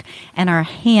work, and our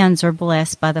hands are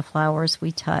blessed by the flowers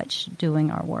we touch doing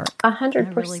our work.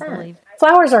 100%.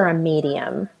 Flowers are a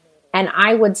medium. And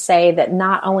I would say that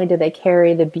not only do they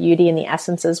carry the beauty and the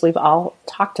essences we've all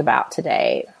talked about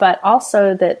today, but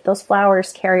also that those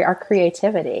flowers carry our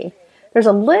creativity. There's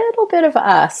a little bit of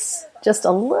us, just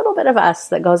a little bit of us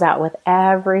that goes out with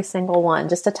every single one.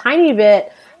 Just a tiny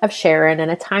bit of Sharon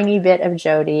and a tiny bit of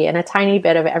Jodi and a tiny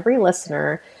bit of every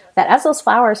listener, that as those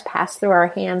flowers pass through our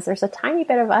hands, there's a tiny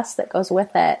bit of us that goes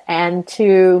with it. And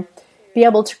to be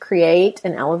able to create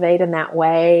and elevate in that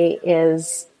way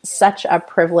is such a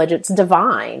privilege. It's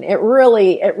divine. It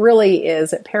really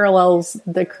is. It parallels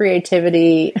the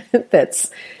creativity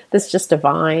that's just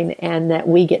divine, and that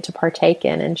we get to partake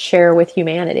in and share with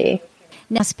humanity.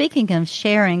 Now, speaking of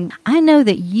sharing, I know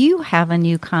that you have a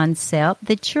new concept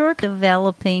that you're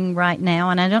developing right now,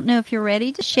 and I don't know if you're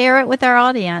ready to share it with our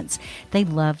audience. They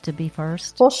love to be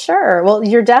first. Well, sure. Well,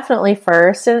 you're definitely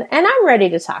first, and I'm ready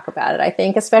to talk about it, I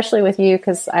think, especially with you,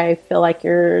 because I feel like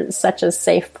you're such a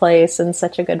safe place and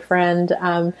such a good friend.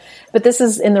 But this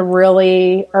is in the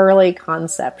really early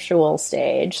conceptual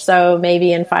stage. So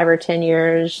maybe in 5 or 10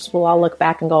 years, we'll all look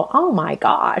back and go, oh my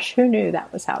gosh, who knew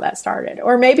that was how that started?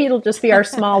 Or maybe it'll just be our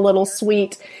small little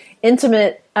sweet,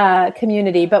 intimate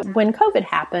community. But when COVID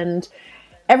happened,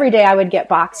 every day I would get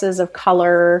boxes of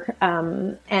color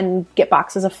and get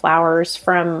boxes of flowers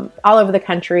from all over the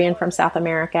country and from South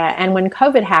America. And when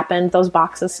COVID happened, those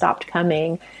boxes stopped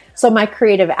coming. So my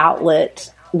creative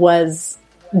outlet was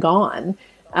gone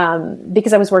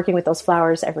because I was working with those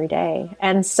flowers every day.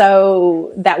 And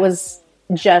so that was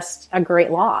just a great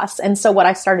loss. And so what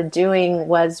I started doing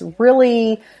was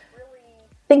really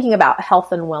thinking about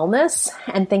health and wellness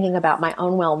and thinking about my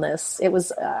own wellness. It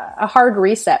was a hard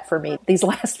reset for me these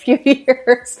last few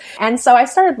years. And so I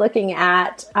started looking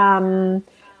at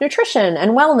nutrition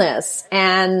and wellness.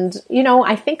 And, you know,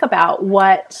 I think about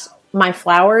what my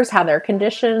flowers, how they're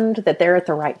conditioned, that they're at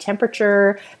the right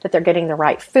temperature, that they're getting the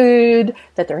right food,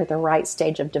 that they're at the right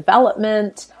stage of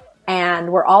development.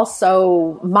 And we're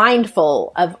also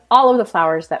mindful of all of the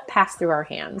flowers that pass through our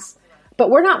hands. But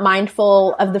we're not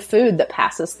mindful of the food that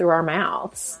passes through our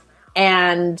mouths.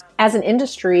 And as an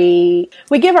industry,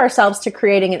 we give ourselves to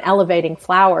creating and elevating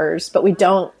flowers, but we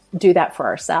don't do that for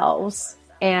ourselves.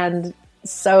 And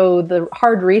so the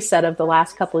hard reset of the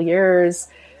last couple of years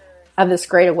of this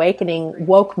great awakening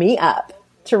woke me up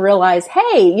to realize,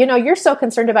 hey, you know, you're so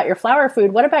concerned about your flower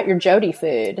food. What about your Jodi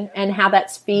food and how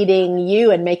that's feeding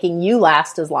you and making you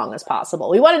last as long as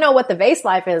possible? We want to know what the vase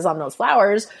life is on those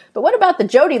flowers, but what about the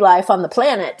Jodi life on the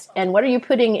planet? And what are you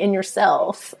putting in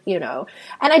yourself, you know?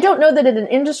 And I don't know that in an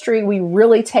industry we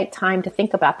really take time to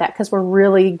think about that, because we're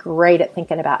really great at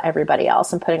thinking about everybody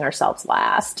else and putting ourselves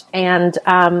last. And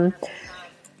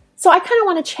so I kind of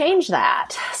want to change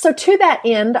that. So to that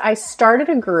end, I started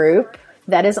a group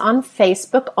that is on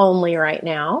Facebook only right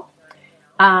now.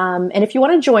 And if you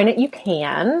want to join it, you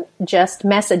can. Just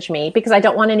message me, because I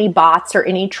don't want any bots or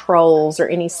any trolls or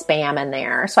any spam in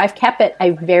there. So I've kept it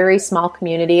a very small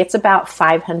community. It's about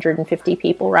 550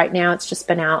 people right now. It's just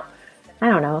been out, I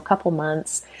don't know, a couple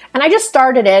months. And I just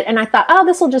started it and I thought, oh,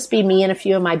 this will just be me and a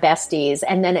few of my besties.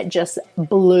 And then it just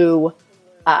blew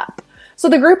up. So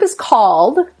the group is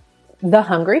called The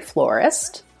Hungry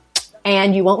Florist,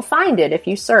 and you won't find it if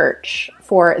you search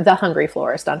for The Hungry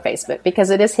Florist on Facebook, because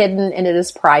it is hidden and it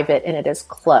is private and it is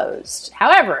closed.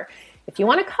 However, if you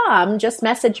want to come, just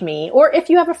message me, or if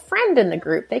you have a friend in the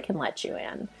group, they can let you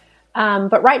in.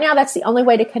 But right now, that's the only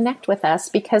way to connect with us,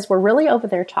 because we're really over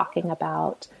there talking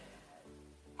about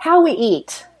how we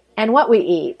eat and what we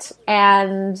eat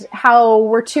and how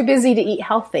we're too busy to eat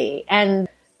healthy. And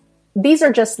these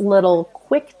are just little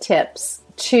quick tips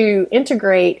to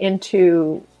integrate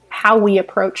into how we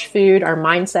approach food, our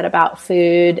mindset about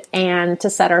food, and to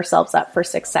set ourselves up for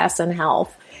success and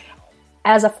health.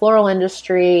 As a floral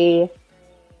industry,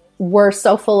 we're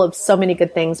so full of so many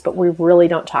good things, but we really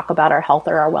don't talk about our health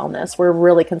or our wellness. We're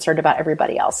really concerned about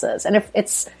everybody else's. And if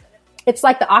it's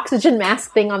like the oxygen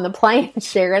mask thing on the plane,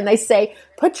 Sharon. They say,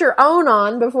 put your own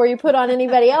on before you put on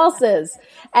anybody else's.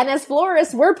 And as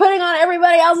florists, we're putting on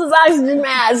everybody else's oxygen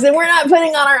masks, and we're not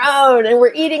putting on our own, and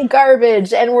we're eating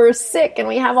garbage, and we're sick, and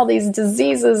we have all these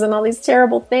diseases and all these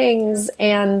terrible things.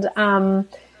 And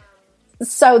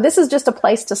so this is just a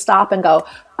place to stop and go,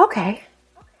 okay,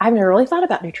 I've never really thought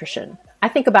about nutrition. I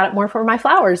think about it more for my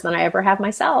flowers than I ever have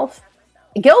myself.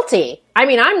 Guilty. I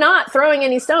mean, I'm not throwing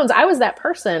any stones. I was that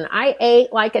person. I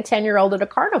ate like a 10-year-old at a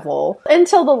carnival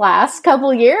until the last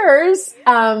couple years.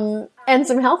 And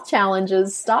some health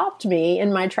challenges stopped me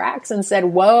in my tracks and said,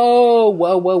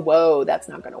 whoa, that's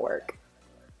not going to work.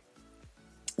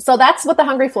 So that's what the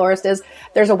Hungry Florist is.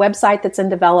 There's a website that's in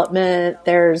development.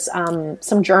 There's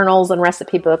some journals and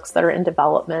recipe books that are in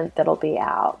development that'll be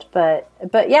out. But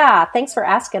yeah, thanks for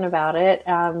asking about it.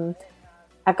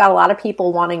 I've got a lot of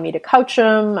people wanting me to coach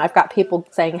them. I've got people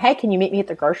saying, hey, can you meet me at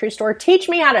the grocery store? Teach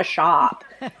me how to shop.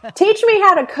 Teach me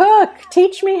how to cook.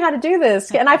 Teach me how to do this.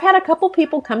 And I've had a couple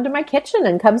people come to my kitchen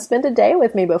and come spend a day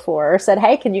with me before. Said,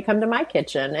 hey, can you come to my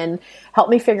kitchen and help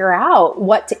me figure out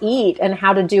what to eat and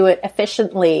how to do it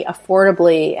efficiently,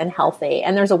 affordably, and healthy?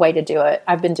 And there's a way to do it.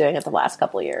 I've been doing it the last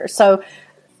couple of years. So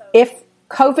if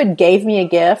COVID gave me a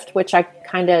gift, which I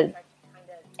kind of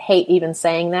hate even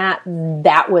saying that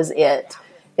was it.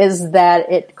 Is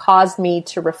that it caused me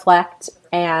to reflect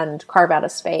and carve out a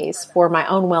space for my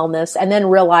own wellness, and then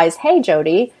realize, hey,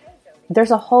 Jodi, there's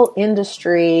a whole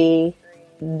industry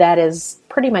that is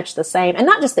pretty much the same. And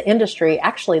not just the industry,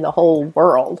 actually the whole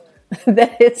world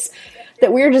that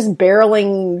we're just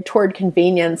barreling toward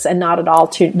convenience and not at all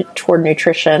toward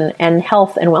nutrition, and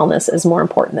health and wellness is more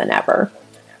important than ever.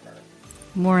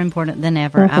 More important than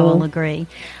ever. I will agree.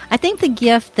 I think the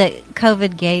gift that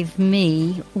COVID gave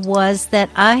me was that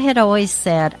I had always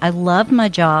said, I love my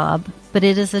job, but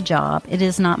it is a job. It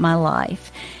is not my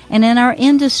life. And in our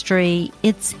industry,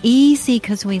 it's easy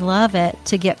because we love it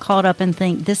to get caught up and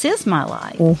think, this is my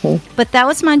life. But that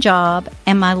was my job,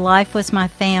 and my life was my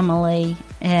family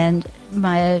and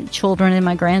my children and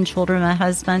my grandchildren, my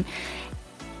husband.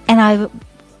 And I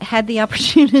had the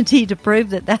opportunity to prove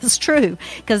that that's true,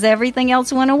 because everything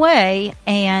else went away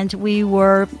and we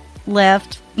were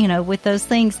left, with those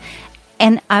things.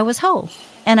 And I was whole,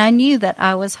 and I knew that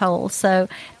I was whole. So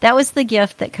that was the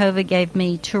gift that COVID gave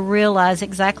me, to realize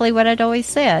exactly what I'd always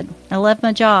said. I love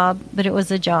my job, but it was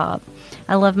a job.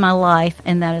 I love my life,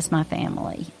 and that is my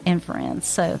family and friends.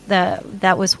 So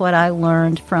that was what I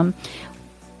learned from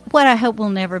what I hope will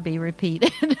never be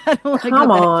repeated. I don't want to go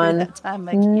back through that time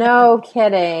again. No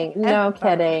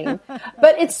kidding.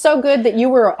 But it's so good that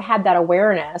you had that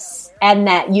awareness, and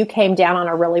that you came down on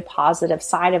a really positive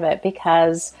side of it,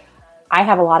 because I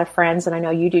have a lot of friends, and I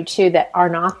know you do too, that are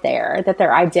not there, that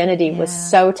their identity was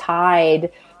so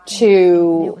tied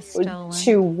to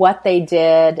what they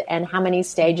did and how many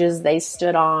stages they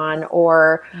stood on,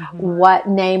 or what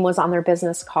name was on their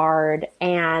business card.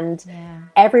 And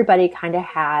everybody kind of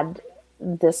had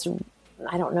this,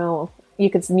 I don't know, you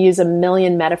could use a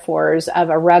million metaphors of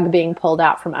a rug being pulled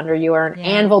out from under you, or an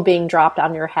anvil being dropped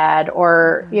on your head,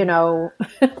 or,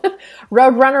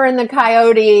 Roadrunner and the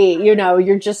Coyote,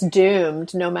 you're just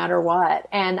doomed no matter what.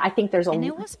 And I think and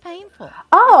it was painful.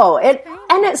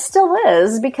 And it still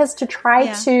is, because to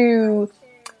try to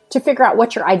figure out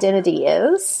what your identity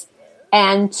is,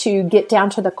 and to get down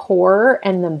to the core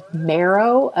and the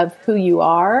marrow of who you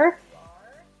are,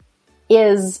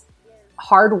 is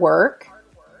hard work.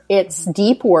 It's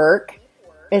deep work.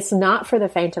 It's not for the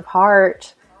faint of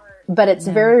heart, but it's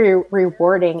very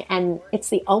rewarding, and it's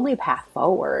the only path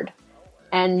forward.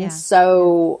 And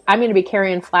so I'm going to be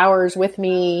carrying flowers with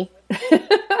me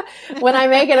when I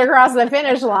make it across the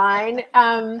finish line.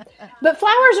 But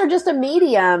flowers are just a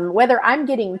medium, whether I'm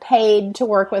getting paid to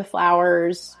work with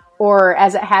flowers or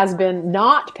as it has been,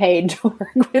 not paid to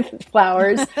work with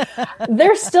flowers,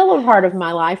 they're still a part of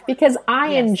my life because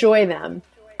I enjoy them.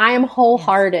 I am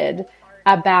wholehearted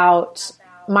about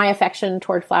my affection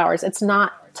toward flowers. It's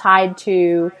not tied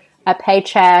to a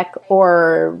paycheck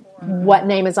or what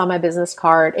name is on my business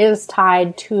card. It is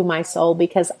tied to my soul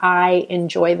because I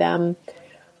enjoy them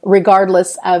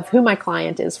regardless of who my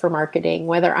client is for marketing,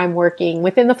 whether I'm working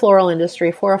within the floral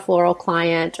industry for a floral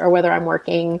client or whether I'm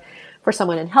working for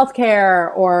someone in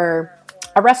healthcare or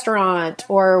a restaurant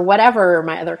or whatever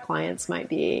my other clients might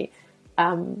be.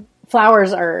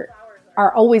 Flowers are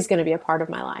always going to be a part of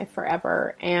my life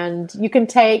forever. And you can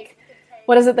take,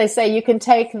 what is it they say? You can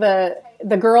take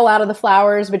the girl out of the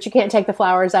flowers, but you can't take the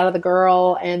flowers out of the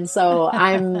girl. And so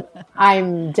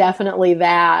I'm definitely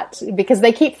that, because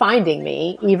they keep finding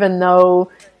me, even though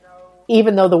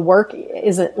the work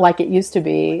isn't like it used to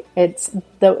be. It's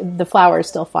the flowers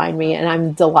still find me, and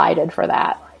I'm delighted for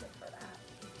that.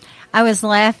 I was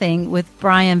laughing with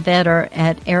Brian Vetter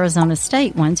at Arizona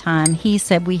State one time. He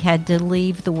said we had to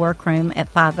leave the workroom at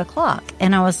 5 o'clock.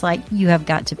 And I was like, you have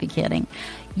got to be kidding.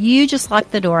 You just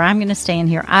lock the door. I'm going to stay in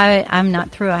here. I'm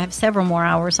not through. I have several more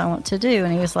hours I want to do.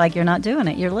 And he was like, you're not doing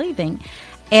it. You're leaving.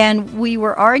 And we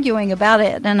were arguing about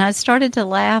it. And I started to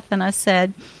laugh. And I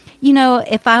said, you know,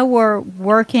 if I were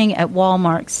working at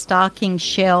Walmart stocking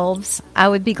shelves, I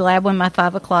would be glad when my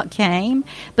 5 o'clock came.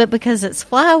 But because it's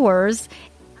flowers,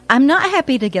 I'm not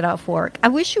happy to get off work. I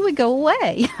wish you would go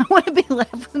away. I want to be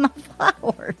left with my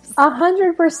flowers.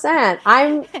 100%.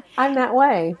 I'm that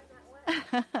way.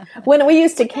 When we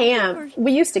used to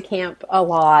camp a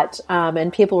lot,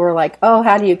 and people were like, oh,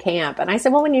 how do you camp? And I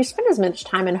said, well, when you spend as much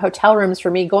time in hotel rooms, for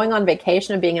me, going on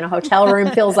vacation and being in a hotel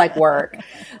room feels like work.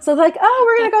 So they're like, oh,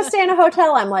 we're going to go stay in a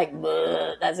hotel. I'm like,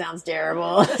 that sounds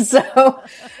terrible.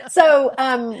 So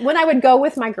when I would go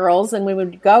with my girls and we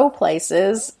would go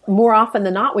places, more often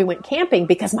than not, we went camping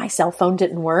because my cell phone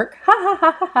didn't work. Ha, ha,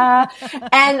 ha, ha, ha.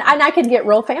 And I could get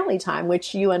real family time,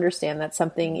 which you understand that's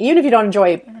something, even if you don't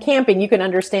enjoy camping, you can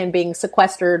understand being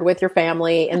sequestered with your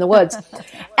family in the woods.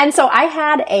 And so I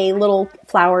had a little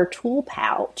flower tool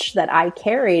pouch that I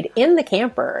carried in the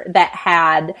camper that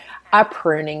had a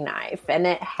pruning knife, and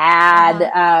it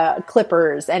had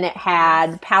clippers, and it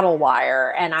had paddle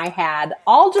wire, and I had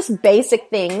all just basic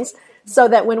things so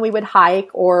that when we would hike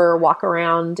or walk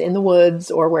around in the woods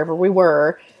or wherever we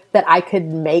were, that I could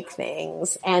make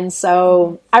things. And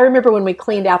so I remember when we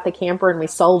cleaned out the camper and we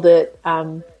sold it,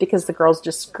 because the girls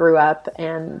just grew up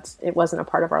and it wasn't a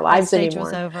part of our lives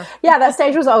anymore. That stage was over. Yeah, that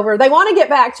stage was over. They want to get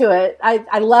back to it.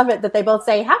 I love it that they both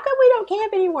say, how come we don't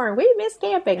camp anymore? We miss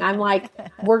camping. I'm like,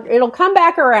 it'll come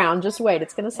back around. Just wait.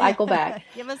 It's going to cycle back.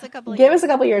 Give us a couple of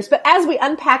years. But as we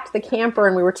unpacked the camper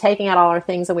and we were taking out all our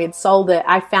things and we had sold it,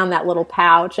 I found that little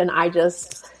pouch and I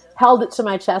just held it to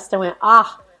my chest and went,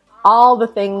 all the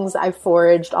things I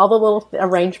foraged, all the little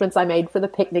arrangements I made for the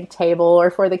picnic table or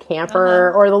for the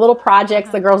camper or the little projects,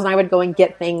 the girls and I would go and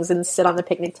get things and sit on the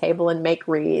picnic table and make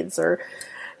wreaths or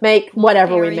make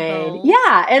whatever we made. Bowls.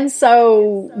 Yeah. And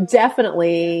so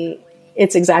definitely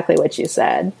it's exactly what you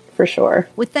said. For sure.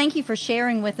 Well, thank you for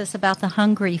sharing with us about the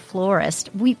Hungry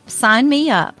Florist. Sign me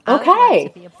up. Okay. I would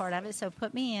like to be a part of it, so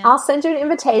put me in. I'll send you an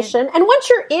invitation. And once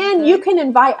you're in, you can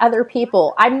invite other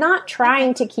people. I'm not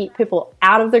trying to keep people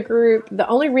out of the group. The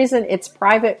only reason it's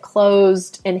private,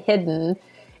 closed, and hidden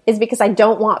is because I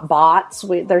don't want bots.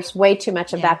 There's way too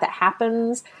much of that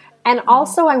happens. And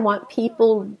also I want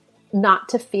people not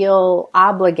to feel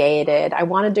obligated. I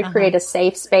wanted to create a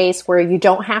safe space where you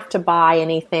don't have to buy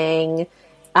anything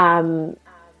on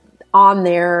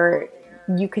there.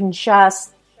 You can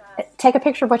just take a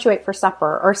picture of what you ate for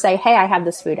supper or say, hey, I have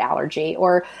this food allergy,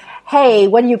 or hey,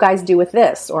 what do you guys do with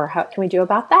this? Or how can we do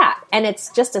about that? And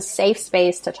it's just a safe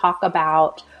space to talk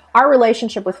about our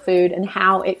relationship with food and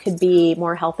how it could be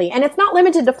more healthy. And it's not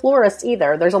limited to florists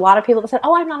either. There's a lot of people that said,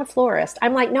 oh, I'm not a florist.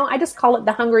 I'm like, no, I just call it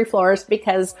the Hungry Florist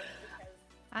because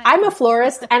I'm a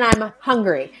florist and I'm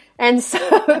hungry. And so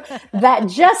that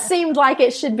just seemed like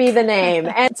it should be the name.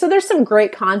 And so there's some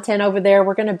great content over there.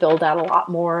 We're going to build out a lot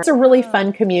more. It's a really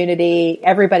fun community.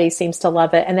 Everybody seems to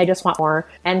love it and they just want more.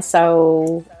 And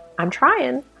so I'm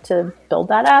trying to build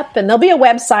that up, and there'll be a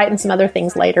website and some other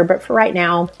things later. But for right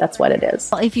now, that's what it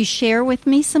is. Well, if you share with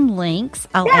me some links,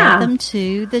 I'll add them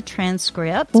to the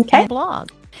transcript and blog.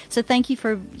 So thank you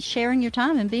for sharing your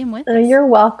time and being with us. You're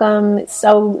welcome. It's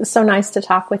so nice to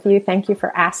talk with you. Thank you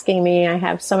for asking me. I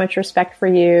have so much respect for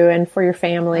you and for your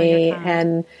family.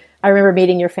 And I remember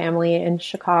meeting your family in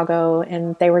Chicago,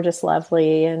 and they were just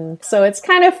lovely. And so it's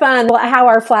kind of fun how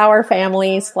our flower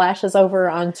family splashes over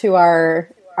onto our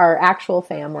actual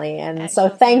family. And so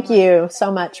thank you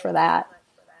so much for that.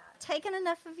 taken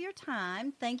enough of your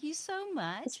time. Thank you so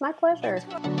much. It's my pleasure.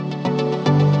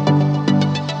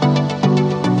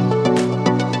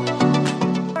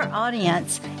 Our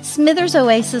audience, Smithers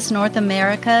Oasis North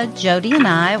America, Jodi and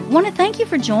I want to thank you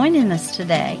for joining us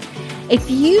today. If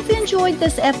you've enjoyed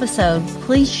this episode,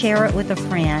 please share it with a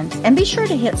friend and be sure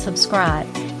to hit subscribe.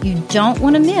 You don't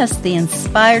want to miss the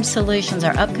inspired solutions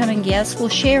our upcoming guests will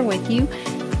share with you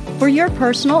for your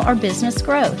personal or business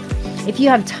growth. If you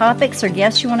have topics or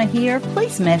guests you want to hear,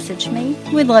 please message me.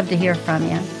 We'd love to hear from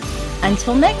you.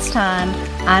 Until next time,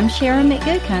 I'm Sharon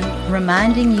McGukin,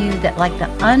 reminding you that like the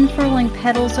unfurling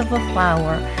petals of a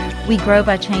flower, we grow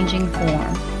by changing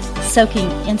form, soaking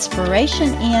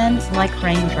inspiration in like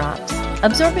raindrops,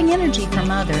 absorbing energy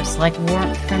from others like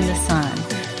warmth from the sun.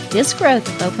 This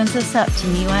growth opens us up to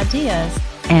new ideas,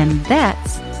 and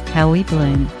that's how we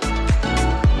bloom.